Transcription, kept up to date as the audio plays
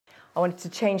I wanted to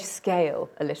change scale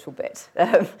a little bit.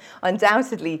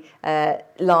 Undoubtedly,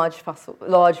 large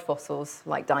fossils,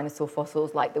 like dinosaur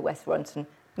fossils, like the West Runton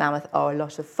mammoth, are a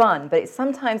lot of fun, but it's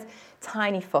sometimes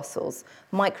tiny fossils,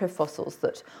 microfossils,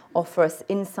 that offer us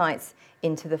insights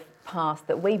into the past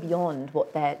that way beyond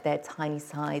what their tiny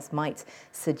size might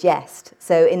suggest.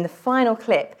 So in the final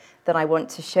clip that I want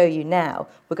to show you now,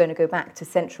 we're going to go back to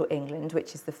Central England,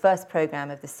 which is the first programme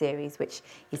of the series, which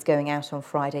is going out on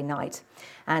Friday night.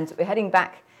 And we're heading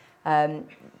back.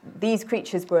 These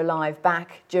creatures were alive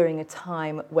back during a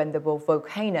time when there were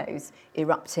volcanoes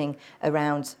erupting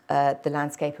around the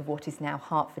landscape of what is now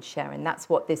Hertfordshire, and that's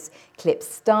what this clip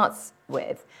starts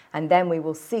with. And then we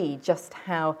will see just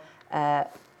how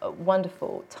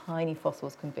wonderful tiny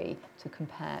fossils can be to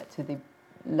compare to the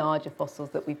larger fossils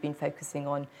that we've been focusing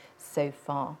on so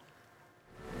far.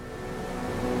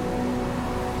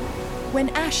 When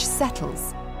ash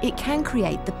settles, it can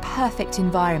create the perfect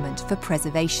environment for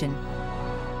preservation.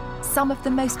 Some of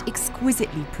the most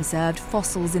exquisitely preserved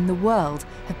fossils in the world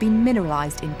have been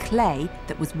mineralised in clay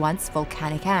that was once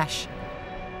volcanic ash.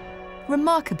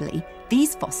 Remarkably,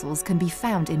 these fossils can be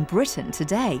found in Britain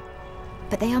today,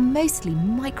 but they are mostly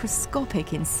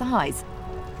microscopic in size.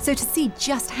 So to see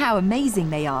just how amazing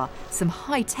they are, some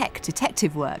high-tech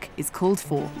detective work is called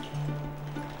for.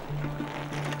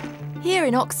 Here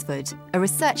in Oxford, a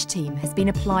research team has been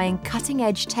applying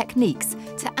cutting-edge techniques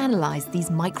to analyse these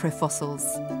microfossils.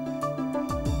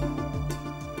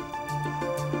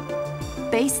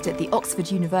 Based at the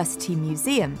Oxford University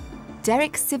Museum,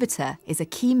 Derek Sibiter is a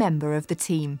key member of the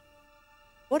team.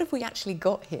 What have we actually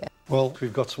got here? Well,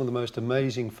 we've got some of the most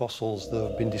amazing fossils that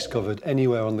have been discovered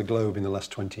anywhere on the globe in the last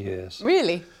 20 years.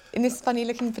 Really? In this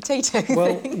funny-looking potato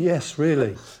Well, thing? yes,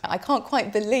 really. I can't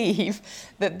quite believe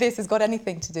that this has got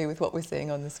anything to do with what we're seeing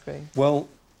on the screen. Well,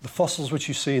 the fossils which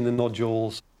you see in the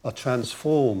nodules are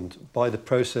transformed by the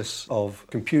process of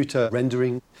computer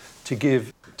rendering to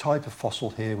give the type of fossil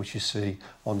here which you see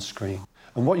on screen.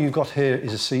 And what you've got here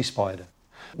is a sea spider.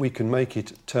 We can make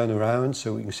it turn around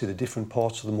so we can see the different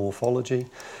parts of the morphology.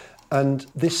 And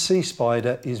this sea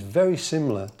spider is very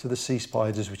similar to the sea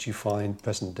spiders which you find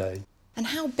present day. And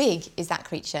how big is that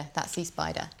creature, that sea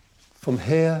spider? From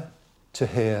here to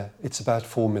here, it's about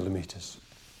 4 millimetres.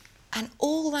 And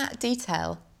all that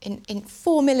detail in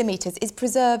 4 millimetres is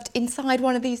preserved inside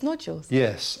one of these nodules?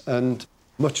 Yes, and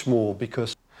much more,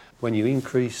 because when you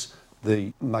increase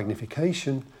the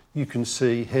magnification, you can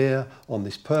see here on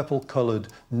this purple-coloured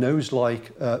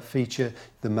nose-like feature,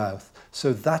 the mouth.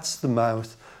 So that's the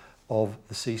mouth of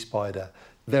the sea spider.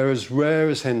 They're as rare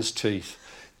as hen's teeth.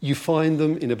 You find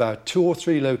them in about 2 or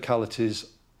 3 localities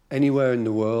anywhere in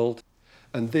the world,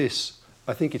 and this,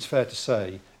 I think it's fair to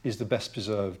say, is the best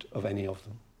preserved of any of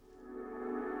them.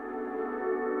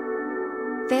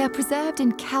 They are preserved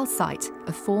in calcite,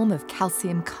 a form of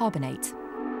calcium carbonate.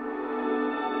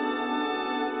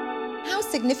 How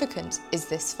significant is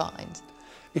this find?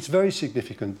 It's very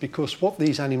significant because what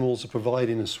these animals are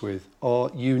providing us with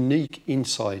are unique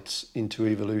insights into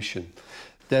evolution.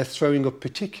 They're throwing up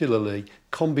particularly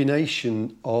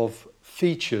combination of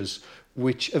features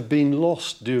which have been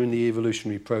lost during the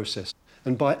evolutionary process.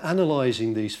 And by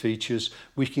analysing these features,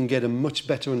 we can get a much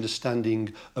better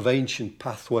understanding of ancient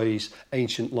pathways,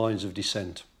 ancient lines of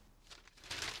descent.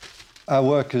 Our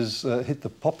work has hit the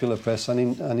popular press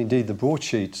and indeed the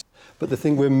broadsheets. But the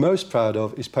thing we're most proud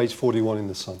of is page 41 in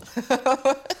The Sun.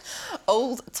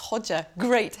 Old Todger,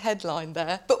 great headline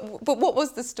there. But what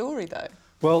was the story, though?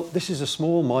 Well, this is a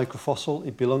small microfossil.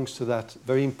 It belongs to that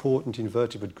very important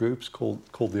invertebrate groups called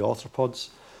the arthropods.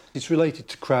 It's related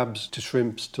to crabs, to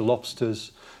shrimps, to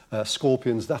lobsters,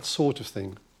 scorpions, that sort of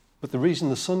thing. But the reason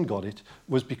The Sun got it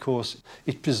was because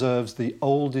it preserves the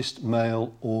oldest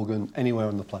male organ anywhere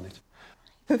on the planet.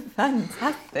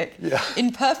 Fantastic. Yeah.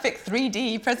 In perfect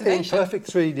 3D preservation. In perfect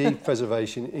 3D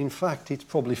preservation. In fact, it's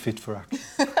probably fit for action.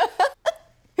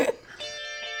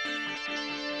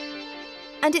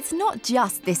 And it's not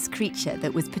just this creature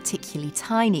that was particularly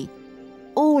tiny.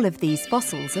 All of these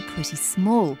fossils are pretty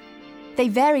small. They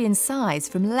vary in size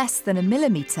from less than a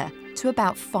millimetre to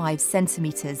about 5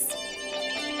 centimetres.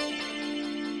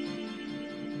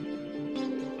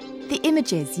 The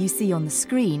images you see on the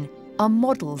screen are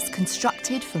models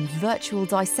constructed from virtual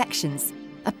dissections,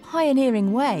 a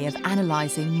pioneering way of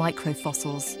analysing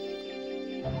microfossils.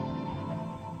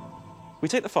 We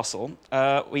take the fossil,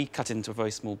 we cut it into a very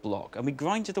small block, and we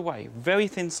grind it away, very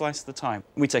thin slice at a time.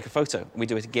 We take a photo, and we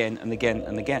do it again and again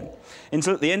and again.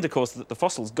 Until at the end, of course, the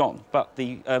fossil's gone, but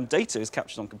the data is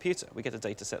captured on computer. We get a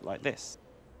data set like this.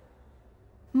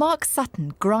 Mark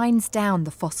Sutton grinds down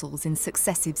the fossils in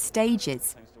successive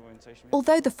stages.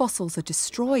 Although the fossils are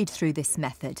destroyed through this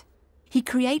method, he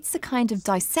creates a kind of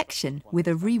dissection with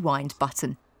a rewind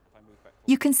button.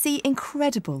 You can see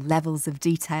incredible levels of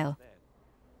detail.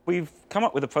 We've come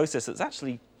up with a process that's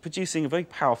actually producing a very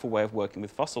powerful way of working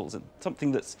with fossils, and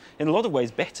something that's in a lot of ways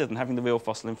better than having the real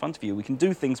fossil in front of you. We can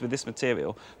do things with this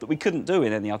material that we couldn't do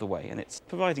in any other way, and it's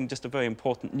providing just a very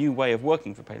important new way of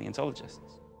working for paleontologists.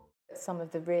 Some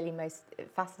of the really most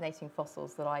fascinating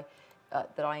fossils that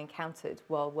I encountered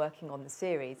while working on the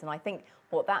series, and I think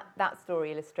what that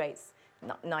story illustrates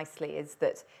nicely is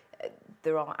that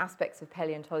there are aspects of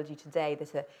paleontology today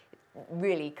that are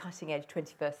really cutting-edge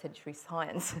 21st century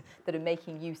science that are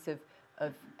making use of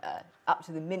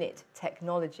up-to-the-minute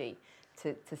technology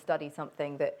to study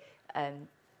something that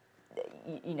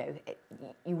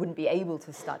you wouldn't be able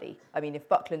to study. I mean, if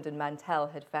Buckland and Mantell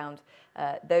had found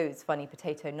those funny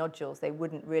potato nodules, they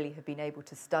wouldn't really have been able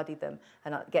to study them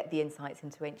and get the insights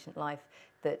into ancient life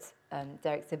that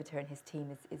Derek Sibiter and his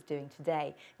team is doing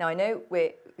today. Now, I know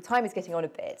time is getting on a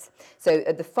bit, so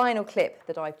the final clip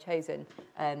that I've chosen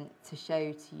to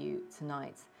show to you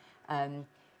tonight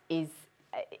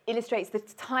illustrates the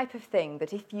type of thing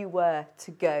that if you were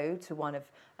to go to one of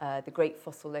the great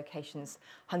fossil locations,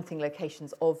 hunting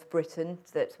locations of Britain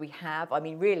that we have. I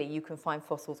mean, really, you can find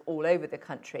fossils all over the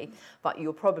country, but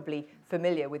you're probably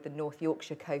familiar with the North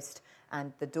Yorkshire coast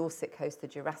and the Dorset coast, the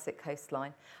Jurassic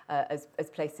coastline, as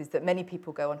places that many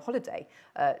people go on holiday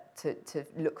to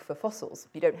look for fossils.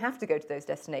 You don't have to go to those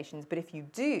destinations, but if you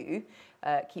do,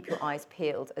 keep your eyes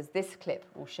peeled, as this clip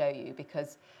will show you,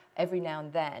 because every now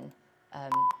and then,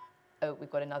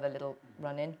 we've got another little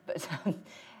run-in, but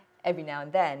every now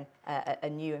and then a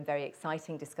new and very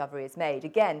exciting discovery is made,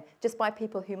 again, just by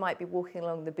people who might be walking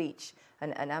along the beach,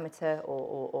 an amateur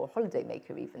or holiday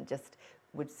maker even, just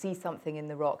would see something in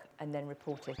the rock and then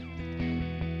report it.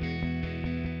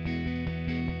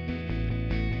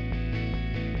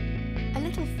 A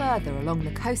little further along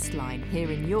the coastline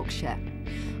here in Yorkshire,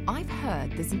 I've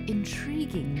heard there's an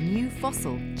intriguing new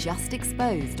fossil just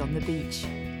exposed on the beach.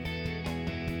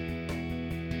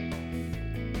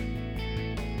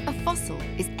 A fossil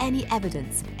is any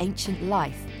evidence of ancient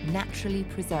life naturally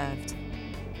preserved.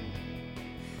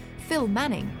 Phil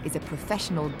Manning is a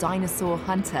professional dinosaur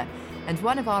hunter and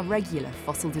one of our regular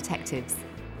fossil detectives.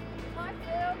 Hi,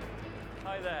 Phil.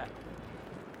 Hi there.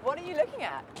 What are you looking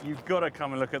at? You've got to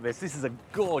come and look at this. This is a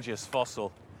gorgeous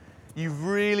fossil. You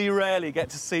really rarely get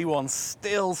to see one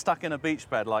still stuck in a beach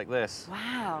bed like this.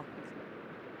 Wow.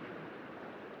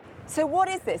 So what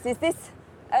is this? Is this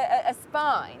a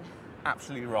spine?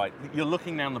 Absolutely right. You're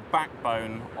looking down the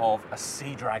backbone of a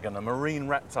sea dragon, a marine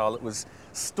reptile that was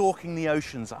stalking the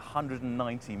oceans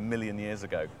 190 million years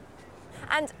ago.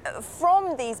 And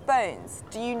from these bones,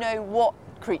 do you know what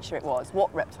creature it was,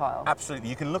 what reptile? Absolutely.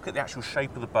 You can look at the actual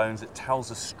shape of the bones. It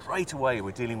tells us straight away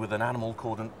we're dealing with an animal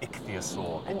called an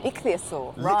ichthyosaur. An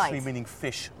ichthyosaur, Literally right. meaning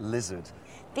fish lizard.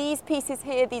 These pieces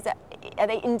here, are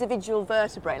they individual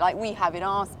vertebrae like we have in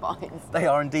our spines? They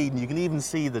are indeed, and you can even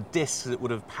see the discs that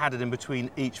would have padded in between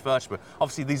each vertebra.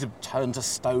 Obviously, these have turned to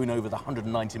stone over the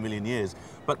 190 million years,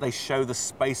 but they show the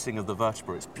spacing of the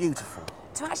vertebra. It's beautiful.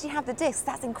 To actually have the discs,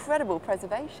 that's incredible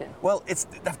preservation. Well,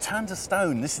 they've turned to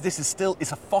stone. This is still,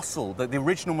 it's a fossil. The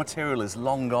original material is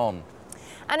long gone.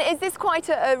 And is this quite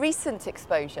a recent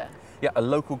exposure? Yeah, a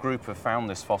local group have found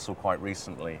this fossil quite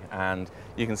recently, and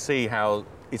you can see how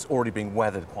it's already being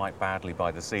weathered quite badly by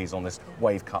the seas on this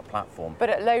wave-cut platform. But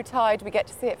at low tide, we get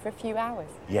to see it for a few hours.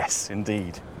 Yes,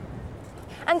 indeed.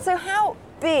 And so how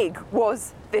big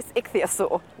was this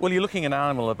ichthyosaur? Well, you're looking at an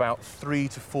animal about 3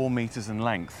 to 4 meters in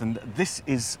length, and this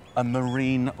is a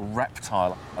marine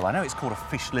reptile. Well, I know it's called a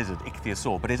fish lizard,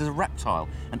 ichthyosaur, but it is a reptile,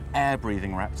 an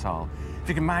air-breathing reptile. If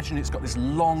you can imagine, it's got this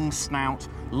long snout,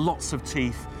 lots of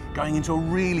teeth, going into a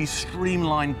really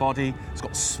streamlined body. It's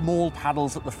got small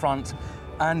paddles at the front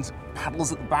and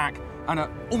paddles at the back, and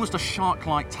almost a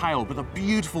shark-like tail with a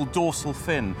beautiful dorsal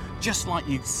fin, just like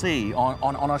you'd see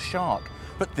on a shark.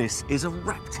 But this is a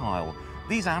reptile.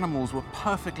 These animals were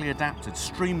perfectly adapted,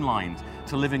 streamlined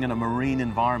to living in a marine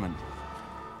environment.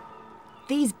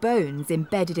 These bones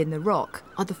embedded in the rock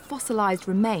are the fossilised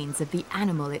remains of the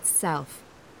animal itself.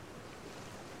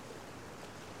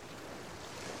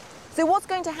 So what's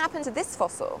going to happen to this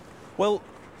fossil? Well,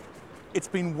 it's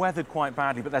been weathered quite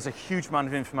badly, but there's a huge amount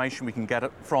of information we can get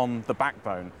from the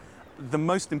backbone. The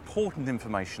most important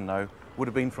information, though, would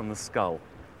have been from the skull.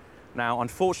 Now,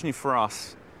 unfortunately for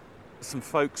us, some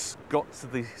folks got to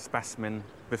the specimen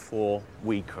before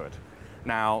we could.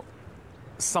 Now,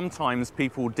 sometimes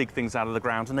people dig things out of the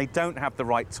ground and they don't have the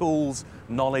right tools,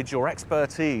 knowledge or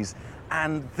expertise,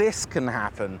 and this can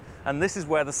happen. And this is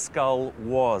where the skull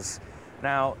was.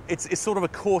 Now, it's sort of a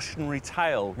cautionary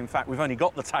tale. In fact, we've only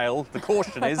got the tail. The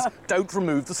caution is, don't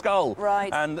remove the skull.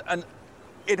 Right. And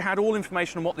it had all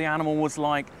information on what the animal was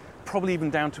like, probably even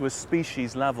down to a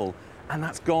species level. And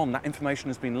that's gone. That information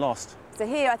has been lost. So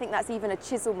here, I think that's even a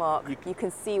chisel mark. You can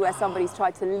see where somebody's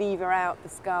tried to lever out the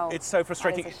skull. It's so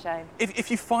frustrating. That is a shame. If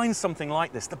you find something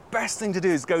like this, the best thing to do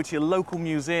is go to your local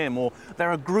museum, or there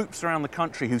are groups around the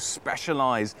country who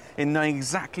specialise in knowing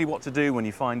exactly what to do when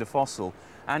you find a fossil.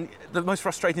 And the most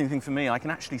frustrating thing for me, I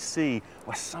can actually see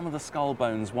where some of the skull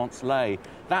bones once lay.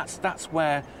 That's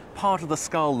where part of the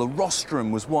skull, the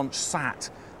rostrum, was once sat,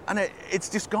 and it's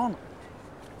just gone.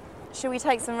 Shall we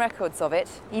take some records of it,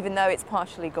 even though it's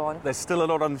partially gone? There's still a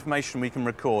lot of information we can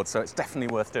record, so it's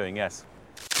definitely worth doing, yes.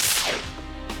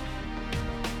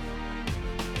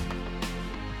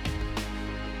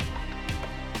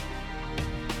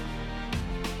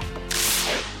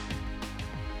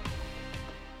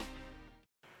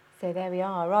 So there we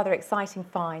are, a rather exciting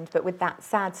find, but with that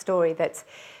sad story that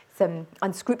some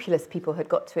unscrupulous people had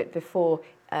got to it before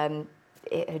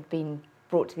it had been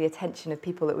brought to the attention of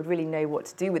people that would really know what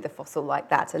to do with a fossil like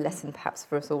that, a lesson perhaps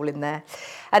for us all in there.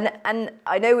 And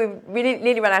I know we've really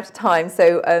nearly run out of time,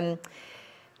 so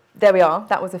there we are.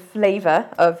 That was a flavour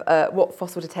of what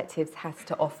Fossil Detectives has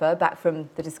to offer, back from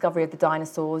the discovery of the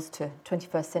dinosaurs to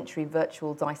 21st century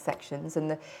virtual dissections.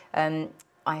 And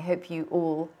I hope you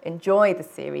all enjoy the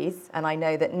series, and I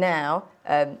know that now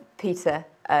Peter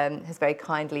has very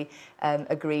kindly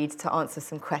agreed to answer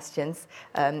some questions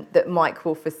that Mike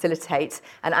will facilitate.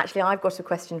 And actually, I've got a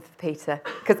question for Peter,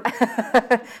 because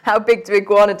how big do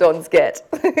iguanodons get?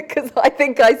 Because I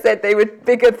think I said they were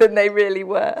bigger than they really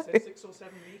were. You said 6 or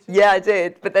 7 metres? Yeah, I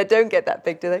did, but they don't get that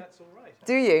big, do they? That's all right.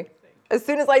 Do you? As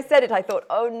soon as I said it, I thought,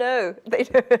 oh no,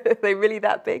 they're really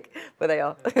that big? But they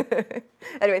are.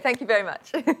 Anyway, thank you very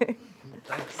much.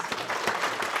 Thanks.